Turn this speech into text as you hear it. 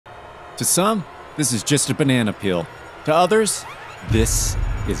To some, this is just a banana peel. To others, this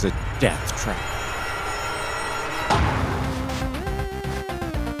is a death trap.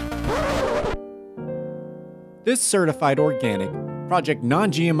 This certified organic, Project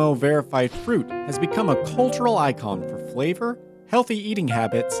Non-GMO verified fruit has become a cultural icon for flavor, healthy eating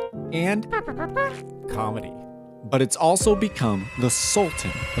habits, and comedy. But it's also become the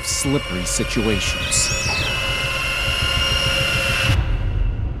sultan of slippery situations.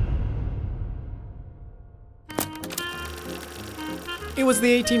 It was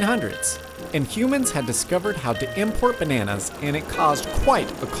the 1800s, and humans had discovered how to import bananas, and it caused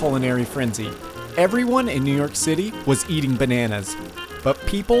quite a culinary frenzy. Everyone in New York City was eating bananas, but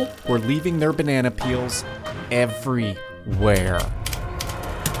people were leaving their banana peels everywhere.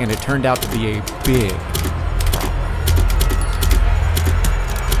 And it turned out to be a big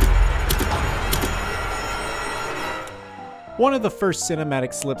One of the first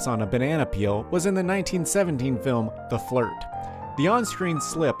cinematic slips on a banana peel was in the 1917 film The Flirt. The on-screen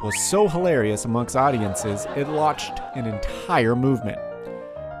slip was so hilarious amongst audiences, it launched an entire movement.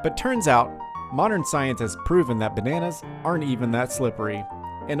 But turns out, modern science has proven that bananas aren't even that slippery,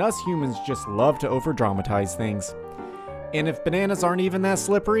 and us humans just love to over-dramatize things. And if bananas aren't even that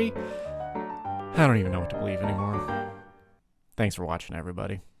slippery, I don't even know what to believe anymore. Thanks for watching,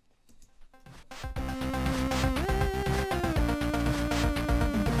 everybody.